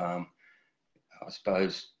world. I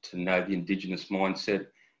suppose to know the Indigenous mindset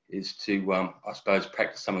is to, I suppose,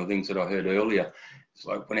 practice some of the things that I heard earlier. It's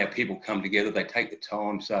like when our people come together, they take the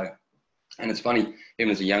time. So, and it's funny,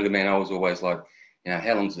 even as a younger man, I was always like, you know,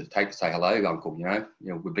 how long does it take to say hello, Uncle? You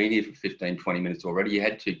know, we've been here for 15, 20 minutes already. You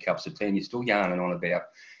had 2 cups of tea and you're still yarning on about,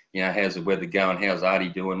 you know, how's the weather going? How's Artie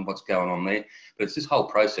doing? What's going on there? But it's this whole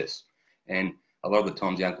process. And a lot of the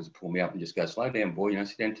times the uncles pull me up and just go, slow down, boy, you know,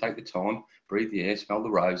 sit down, take the time, breathe the air, smell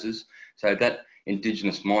the roses. So that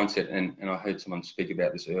Indigenous mindset, and I heard someone speak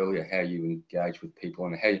about this earlier, how you engage with people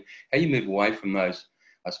and how you move away from those.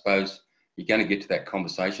 I suppose you're going to get to that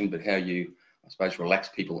conversation, but how you, I suppose, relax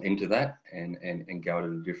people into that and go at it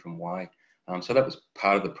in a different way. So that was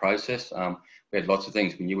part of the process. We had lots of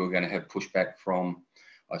things. We knew we were going to have pushback from,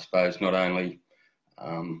 I suppose, not only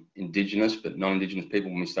Indigenous but non-Indigenous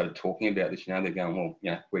people. When we started talking about this, they're going, well,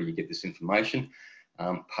 where do you get this information?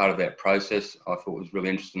 Part of that process I thought was really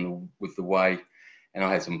interesting with the way, and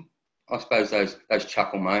I had some, I suppose, those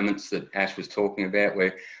chuckle moments that Ash was talking about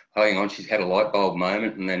where, hang on, she's had a light bulb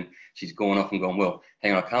moment and then she's gone off and gone, well,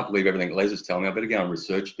 hang on, I can't believe everything Les is telling me. I better go and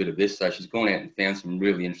research a bit of this. So she's gone out and found some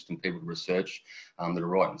really interesting people to research that are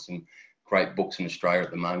writing some great books in Australia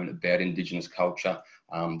at the moment about Indigenous culture,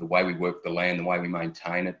 the way we work the land, the way we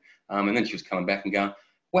maintain it. And then she was coming back and going,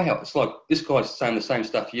 wow, it's like this guy's saying the same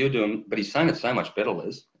stuff you're doing, but he's saying it so much better,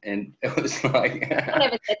 Les. And it was like... I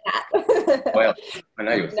never said that. Well, I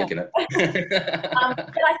know you were thinking it. But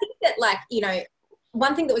I think that,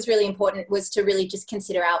 one thing that was really important was to really just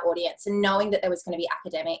consider our audience, and knowing that there was going to be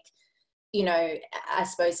academic, I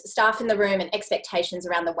suppose, staff in the room and expectations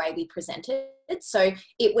around the way we presented. So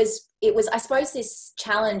it was, I suppose, this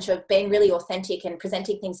challenge of being really authentic and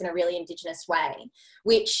presenting things in a really Indigenous way,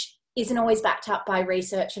 which isn't always backed up by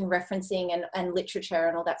research and referencing and literature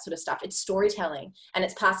and all that sort of stuff. It's storytelling, and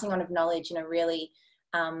it's passing on of knowledge in a really,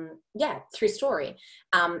 through story,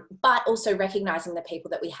 but also recognizing the people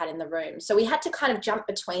that we had in the room. So we had to kind of jump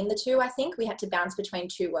between the two. I think we had to bounce between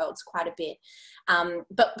two worlds quite a bit.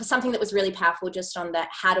 But something that was really powerful just on that,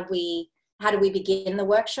 how do we begin the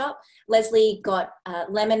workshop? Leslie got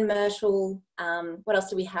lemon myrtle. What else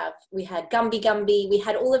do we have? We had gumby. We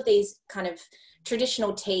had all of these kind of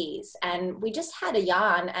traditional teas, and we just had a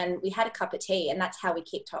yarn and we had a cup of tea, and that's how we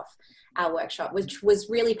kicked off our workshop, which was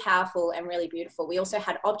really powerful and really beautiful. We also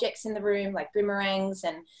had objects in the room like boomerangs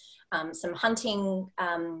and some hunting,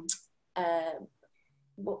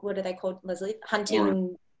 what are they called, Leslie?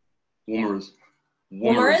 Hunting... Warmers.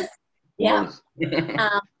 Yeah.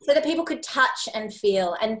 So that people could touch and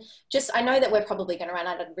feel. And just, I know that we're probably going to run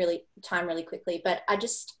out of time really quickly, but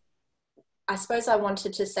I suppose I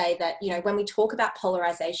wanted to say that, when we talk about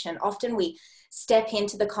polarization, often we step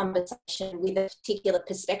into the conversation with a particular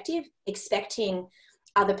perspective, expecting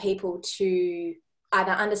other people to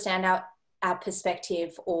either understand our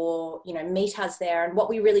perspective or, meet us there. And what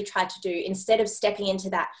we really tried to do, instead of stepping into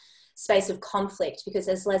that space of conflict, because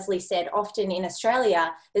as Leslie said, often in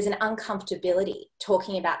Australia, there's an uncomfortability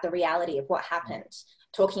talking about the reality of what happened,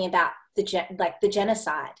 talking about the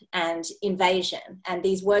genocide and invasion and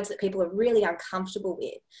these words that people are really uncomfortable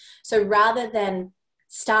with. So rather than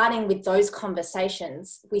starting with those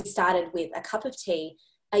conversations, we started with a cup of tea,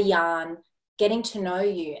 a yarn, getting to know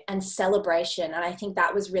you, and celebration. And I think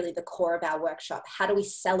that was really the core of our workshop. How do we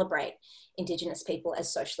celebrate Indigenous people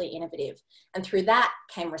as socially innovative? And through that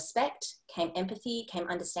came respect, came empathy, came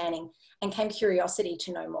understanding, and came curiosity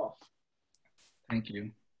to know more. Thank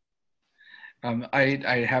you.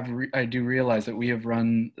 I do realize that we have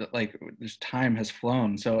run, this time has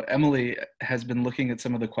flown. So Emily has been looking at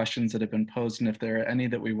some of the questions that have been posed, and if there are any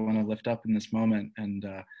that we want to lift up in this moment, and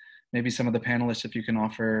maybe some of the panelists, if you can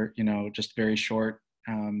offer, just very short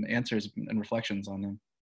answers and reflections on them.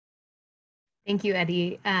 Thank you,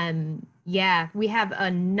 Eddie. Yeah, we have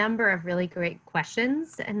a number of really great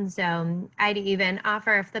questions. And so I'd even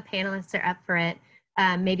offer, if the panelists are up for it,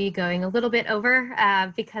 maybe going a little bit over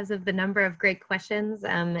because of the number of great questions,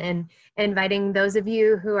 and inviting those of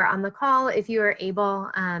you who are on the call, if you are able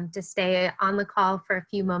to stay on the call for a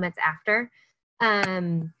few moments after.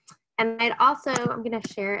 And I'd also, I'm going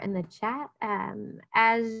to share in the chat,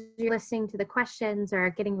 as you're listening to the questions or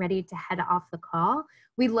getting ready to head off the call,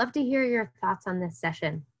 we'd love to hear your thoughts on this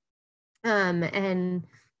session, and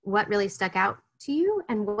what really stuck out to you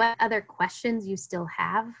and what other questions you still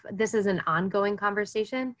have. This is an ongoing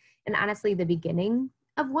conversation, and honestly the beginning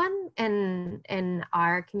of one in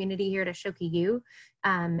our community here at Ashoka U,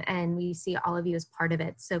 and we see all of you as part of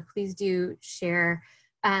it. So please do share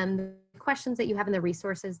the questions that you have and the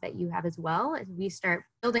resources that you have as well, as we start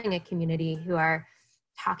building a community who are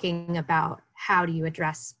talking about how do you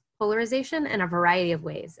address polarization in a variety of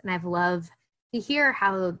ways. And I've loved to hear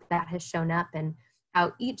how that has shown up, and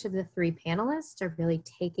how each of the three panelists are really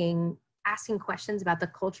asking questions about the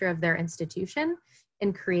culture of their institution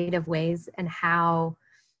in creative ways, and how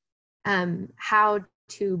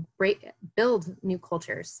to build new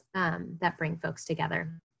cultures that bring folks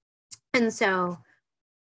together. And so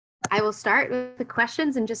I will start with the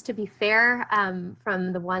questions, and just to be fair,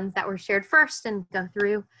 from the ones that were shared first and go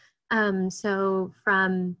through. So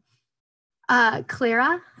from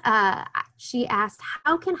Clara, she asked,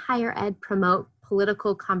 how can higher ed promote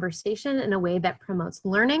political conversation in a way that promotes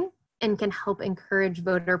learning and can help encourage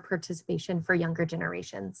voter participation for younger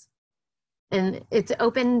generations? And it's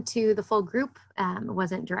open to the full group. It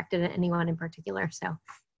wasn't directed at anyone in particular. So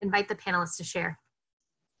invite the panelists to share.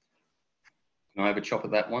 Can I have a chop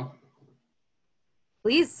at that one?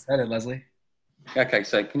 Please. Go ahead, Leslie. Okay,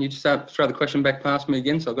 so can you just throw the question back past me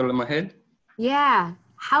again so I've got it in my head? Yeah.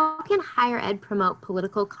 How can higher ed promote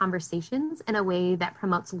political conversations in a way that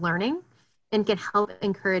promotes learning and can help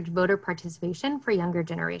encourage voter participation for younger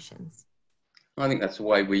generations? I think that's the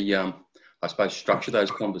way we, I suppose, structure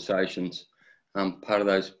those conversations. Part of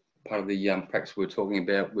the practice we were talking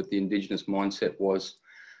about with the Indigenous mindset was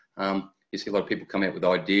you see a lot of people come out with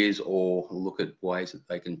ideas or look at ways that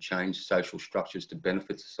they can change social structures to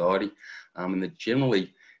benefit society, and they're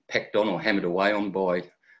generally packed on or hammered away on by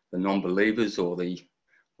the non-believers or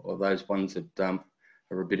those ones that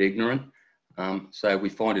are a bit ignorant. So we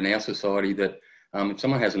find in our society that if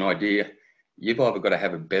someone has an idea, you've either got to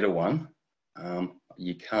have a better one.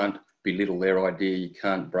 You can't belittle their idea. You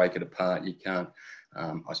can't break it apart. You can't,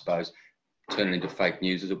 I suppose, turn it into fake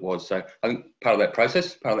news as it was. So I think part of that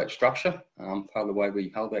process, part of that structure, part of the way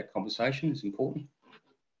we hold that conversation is important.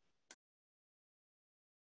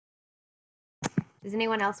 Does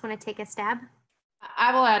anyone else want to take a stab?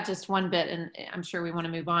 I will add just one bit, and I'm sure we want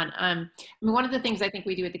to move on. I mean, one of the things I think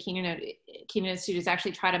we do at the Keynote Institute is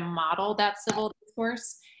actually try to model that civil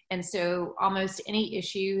discourse. And so almost any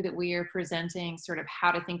issue that we are presenting, sort of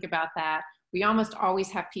how to think about that, we almost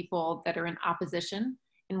always have people that are in opposition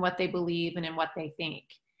in what they believe and in what they think.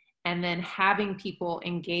 And then having people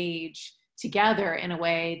engage together in a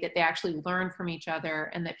way that they actually learn from each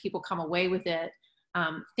other and that people come away with it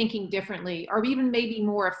thinking differently, or even maybe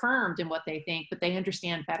more affirmed in what they think, but they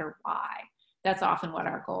understand better why. That's often what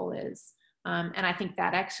our goal is. And I think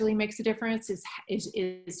that actually makes a difference,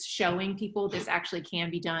 is showing people this actually can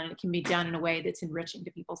be done, and it can be done in a way that's enriching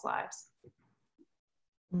to people's lives.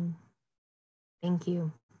 Thank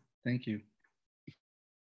you. Thank you.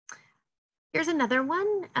 Here's another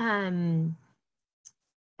one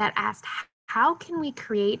that asked, how can we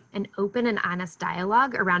create an open and honest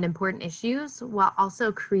dialogue around important issues while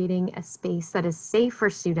also creating a space that is safe for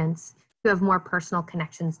students who have more personal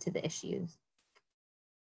connections to the issues?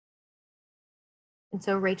 And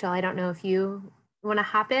so, Rachel, I don't know if you want to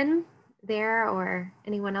hop in there or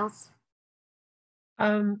anyone else.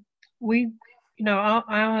 Unlike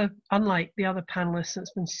the other panelists,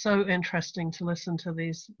 it's been so interesting to listen to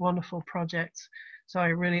these wonderful projects. So I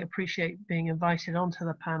really appreciate being invited onto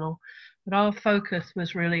the panel. But our focus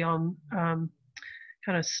was really on kind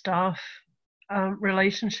of staff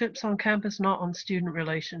relationships on campus, not on student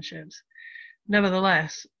relationships.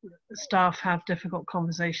 Nevertheless, staff have difficult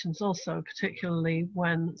conversations also, particularly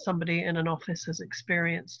when somebody in an office has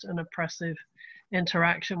experienced an oppressive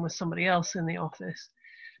interaction with somebody else in the office.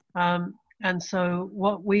 And so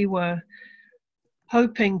what we were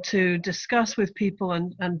hoping to discuss with people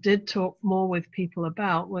and did talk more with people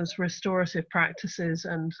about was restorative practices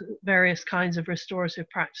and various kinds of restorative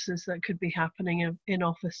practices that could be happening in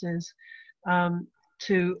offices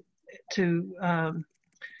to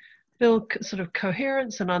build sort of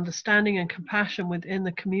coherence and understanding and compassion within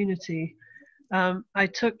the community. I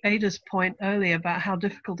took Ada's point earlier about how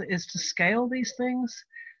difficult it is to scale these things,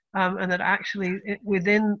 and that actually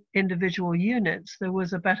within individual units, there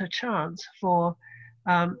was a better chance for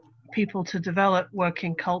people to develop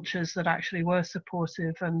working cultures that actually were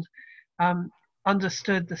supportive and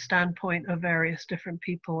understood the standpoint of various different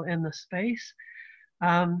people in the space.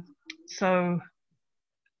 Doesn't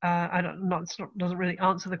really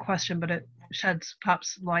answer the question, but it sheds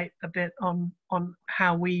perhaps light a bit on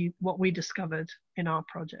what we discovered in our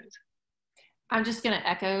project. I'm just going to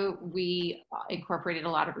echo, we incorporated a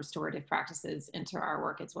lot of restorative practices into our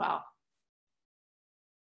work as well.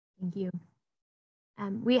 Thank you.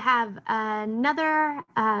 We have another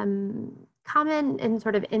comment and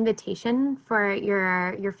sort of invitation for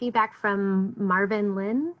your feedback from Marvin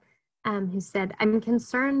Lin, who said, I'm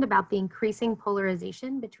concerned about the increasing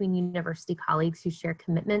polarization between university colleagues who share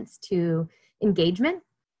commitments to engagement,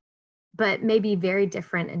 but may be very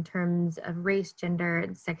different in terms of race, gender,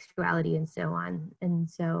 and sexuality, and so on. And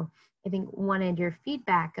so I think wanted your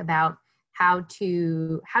feedback about how do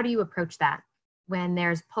you approach that when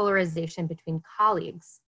there's polarization between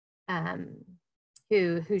colleagues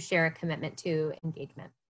who share a commitment to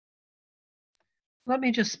engagement. Let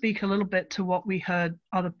me just speak a little bit to what we heard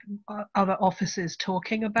other offices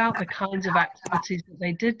talking about, the kinds of activities that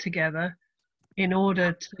they did together in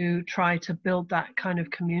order to try to build that kind of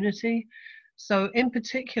community. So in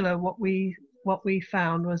particular, what we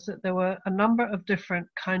found was that there were a number of different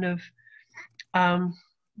kind of,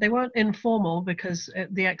 they weren't informal because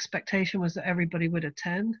the expectation was that everybody would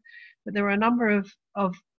attend, but there were a number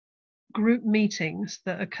of group meetings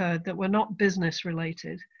that occurred that were not business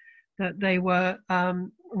related, that they were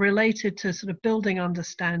related to sort of building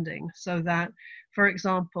understanding, so that, for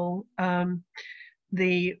example,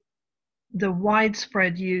 the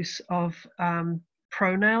widespread use of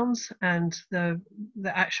pronouns and the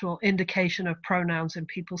actual indication of pronouns in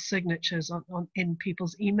people's signatures in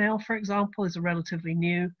people's email, for example, is a relatively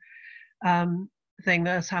new thing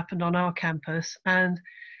that has happened on our campus. And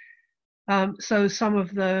so some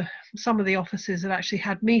of the offices had actually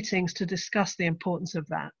had meetings to discuss the importance of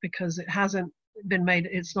that, because it hasn't been made,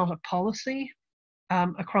 it's not a policy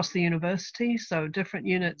across the university. So different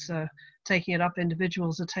units are taking it up,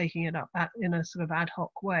 individuals are taking it up in a sort of ad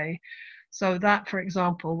hoc way. So that, for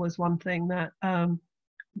example, was one thing that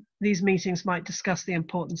these meetings might discuss the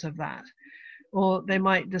importance of that. Or they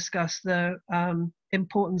might discuss the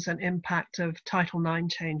importance and impact of Title IX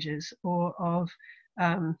changes, or of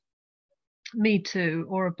Me Too,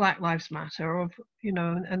 or of Black Lives Matter, or of, you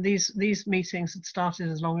know, and these meetings had started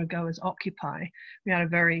as long ago as Occupy. We had a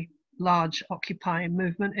very large Occupy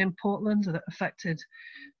movement in Portland that affected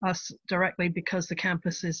us directly because the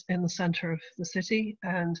campus is in the center of the city.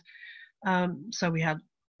 And so we had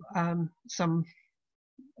some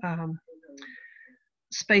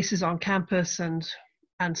spaces on campus and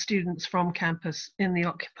students from campus in the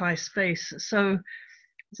Occupy space. So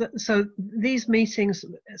these meetings,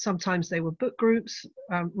 sometimes they were book groups,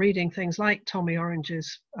 reading things like Tommy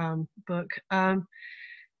Orange's book,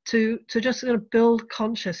 to just sort of build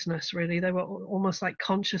consciousness, really. They were almost like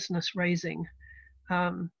consciousness raising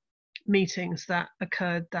meetings that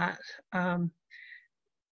occurred, that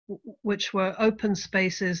which were open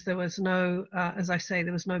spaces. There was no, as I say,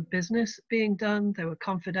 there was no business being done. There were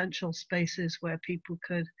confidential spaces where people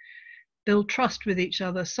could build trust with each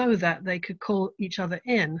other, so that they could call each other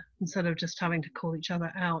in instead of just having to call each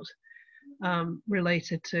other out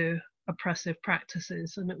related to oppressive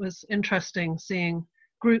practices. And it was interesting seeing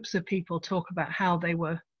groups of people talk about how they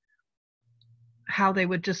would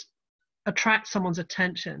just attract someone's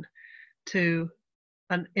attention to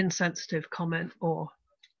an insensitive comment, or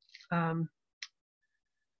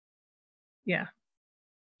yeah.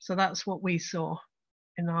 So that's what we saw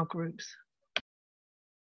in our groups.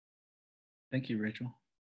 Thank you, Rachel.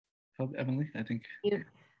 Emily, I think.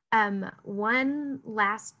 One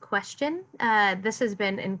last question. This has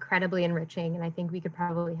been incredibly enriching, and I think we could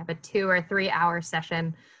probably have a 2 or 3 hour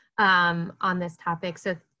session on this topic.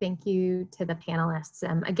 So thank you to the panelists.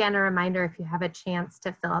 Again, a reminder, if you have a chance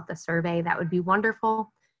to fill out the survey, that would be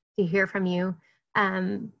wonderful to hear from you.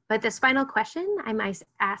 But this final question, I might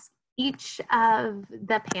ask each of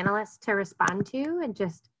the panelists to respond to, and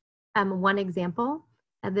just one example.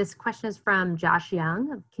 This question is from Josh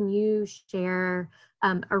Young. Can you share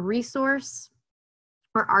a resource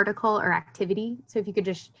or article or activity? So if you could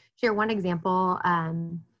just share one example,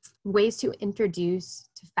 ways to introduce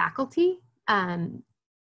to faculty, to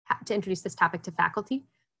introduce this topic to faculty,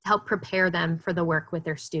 to help prepare them for the work with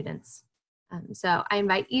their students. So I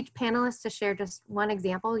invite each panelist to share just one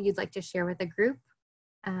example you'd like to share with the group.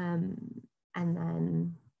 And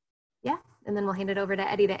then, yeah, and then we'll hand it over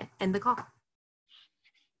to Eddie to end the call.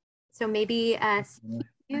 So maybe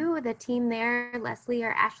you, the team there, Leslie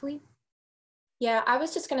or Ashley? Yeah, I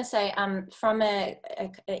was just going to say, from an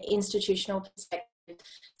institutional perspective,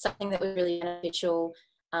 something that was really beneficial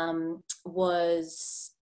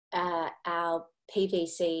was our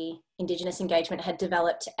PVC Indigenous engagement had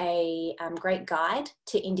developed a great guide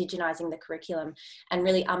to Indigenising the curriculum, and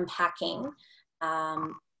really unpacking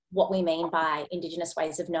what we mean by Indigenous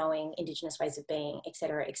ways of knowing, Indigenous ways of being, et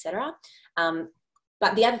cetera, et cetera.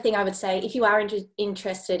 But the other thing I would say, if you are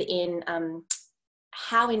interested in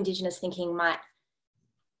how Indigenous thinking might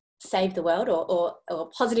save the world or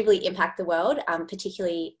positively impact the world,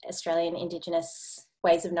 particularly Australian Indigenous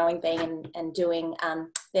ways of knowing, being and doing,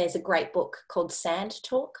 there's a great book called Sand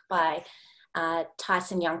Talk by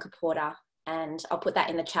Tyson Yunker Porter, and I'll put that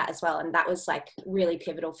in the chat as well. And that was like really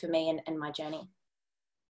pivotal for me and my journey.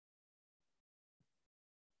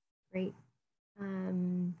 Great.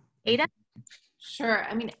 Ada? Sure.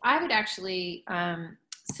 I mean, I would actually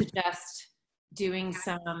suggest doing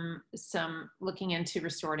some looking into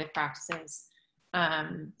restorative practices.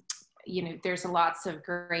 You know, there's lots of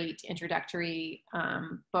great introductory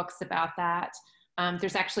books about that.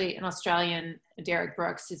 There's actually an Australian, Derek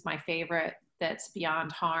Brooks is my favorite, that's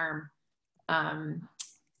Beyond Harm.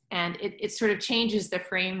 And it sort of changes the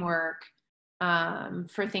framework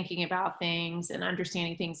for thinking about things and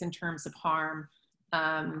understanding things in terms of harm.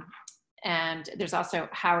 And there's also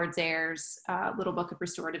Howard Zer's Little Book of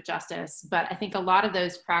Restorative Justice. But I think a lot of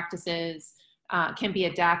those practices can be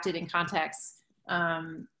adapted in contexts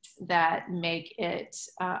that make it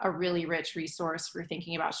a really rich resource for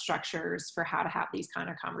thinking about structures for how to have these kind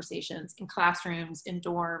of conversations in classrooms, in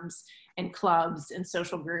dorms, in clubs, in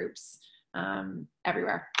social groups,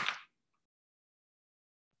 everywhere.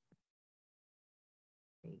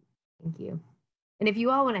 Great. Thank you. And if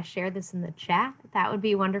you all want to share this in the chat, that would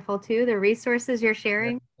be wonderful too, the resources you're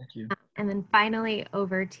sharing. Yeah, thank you. And then finally,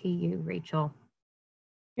 over to you, Rachel.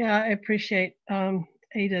 Yeah, I appreciate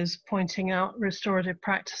Ada's pointing out restorative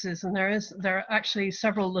practices, and there are actually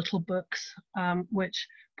several little books which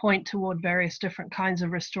point toward various different kinds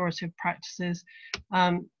of restorative practices.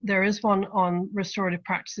 There is one on restorative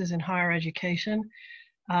practices in higher education,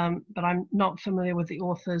 but I'm not familiar with the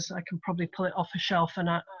authors. I can probably pull it off a shelf, and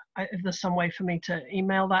if there's some way for me to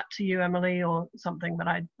email that to you, Emily, or something, but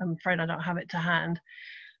I'm afraid I don't have it to hand.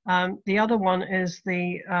 The other one is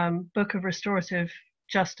the Book of Restorative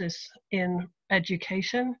Justice in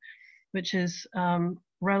Education, which is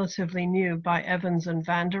relatively new, by Evans and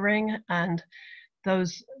Vandering, and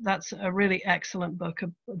that's a really excellent book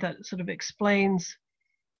that sort of explains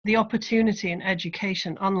the opportunity in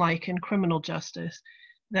education, unlike in criminal justice,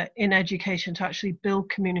 that in education to actually build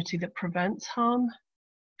community that prevents harm.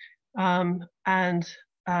 So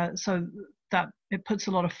that it puts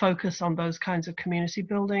a lot of focus on those kinds of community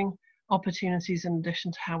building opportunities in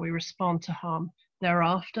addition to how we respond to harm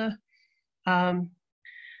thereafter. And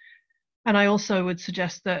I also would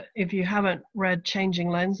suggest that if you haven't read Changing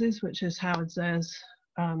Lenses, which is Howard Zer's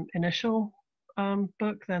initial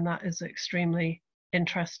book, then that is extremely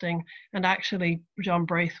interesting. And actually, John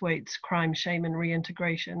Braithwaite's Crime, Shame, and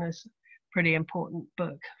Reintegration is a pretty important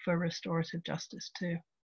book for restorative justice too.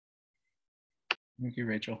 Thank you,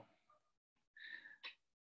 Rachel.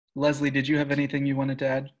 Leslie, did you have anything you wanted to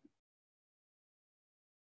add?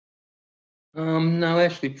 No,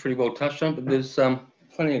 actually pretty well touched on it, but there's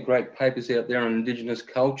plenty of great papers out there on Indigenous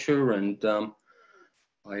culture, and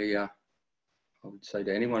I would say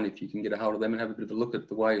to anyone, if you can get a hold of them and have a bit of a look at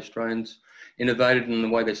the way Australians innovated and the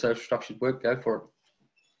way their social structured work, go for it.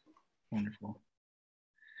 Wonderful.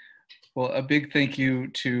 Well, a big thank you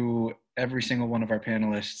to every single one of our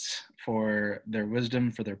panelists for their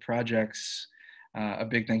wisdom, for their projects. A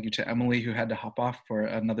big thank you to Emily, who had to hop off for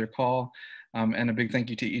another call. And a big thank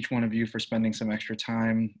you to each one of you for spending some extra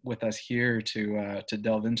time with us here to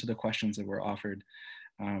delve into the questions that were offered.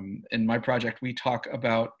 In my project, we talk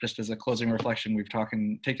about, just as a closing reflection, we've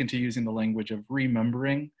taken to using the language of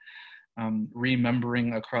remembering,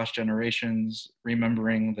 remembering across generations,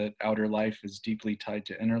 remembering that outer life is deeply tied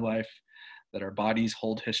to inner life, that our bodies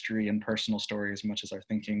hold history and personal story as much as our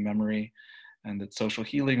thinking memory, and that social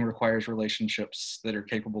healing requires relationships that are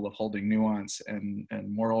capable of holding nuance and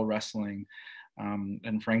moral wrestling,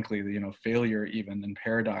 and frankly, failure even, and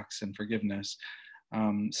paradox and forgiveness.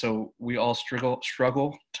 So we all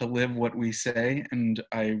struggle to live what we say, and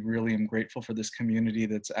I really am grateful for this community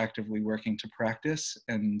that's actively working to practice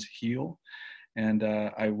and heal. And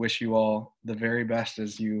I wish you all the very best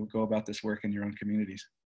as you go about this work in your own communities.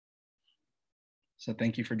 So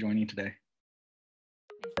thank you for joining today.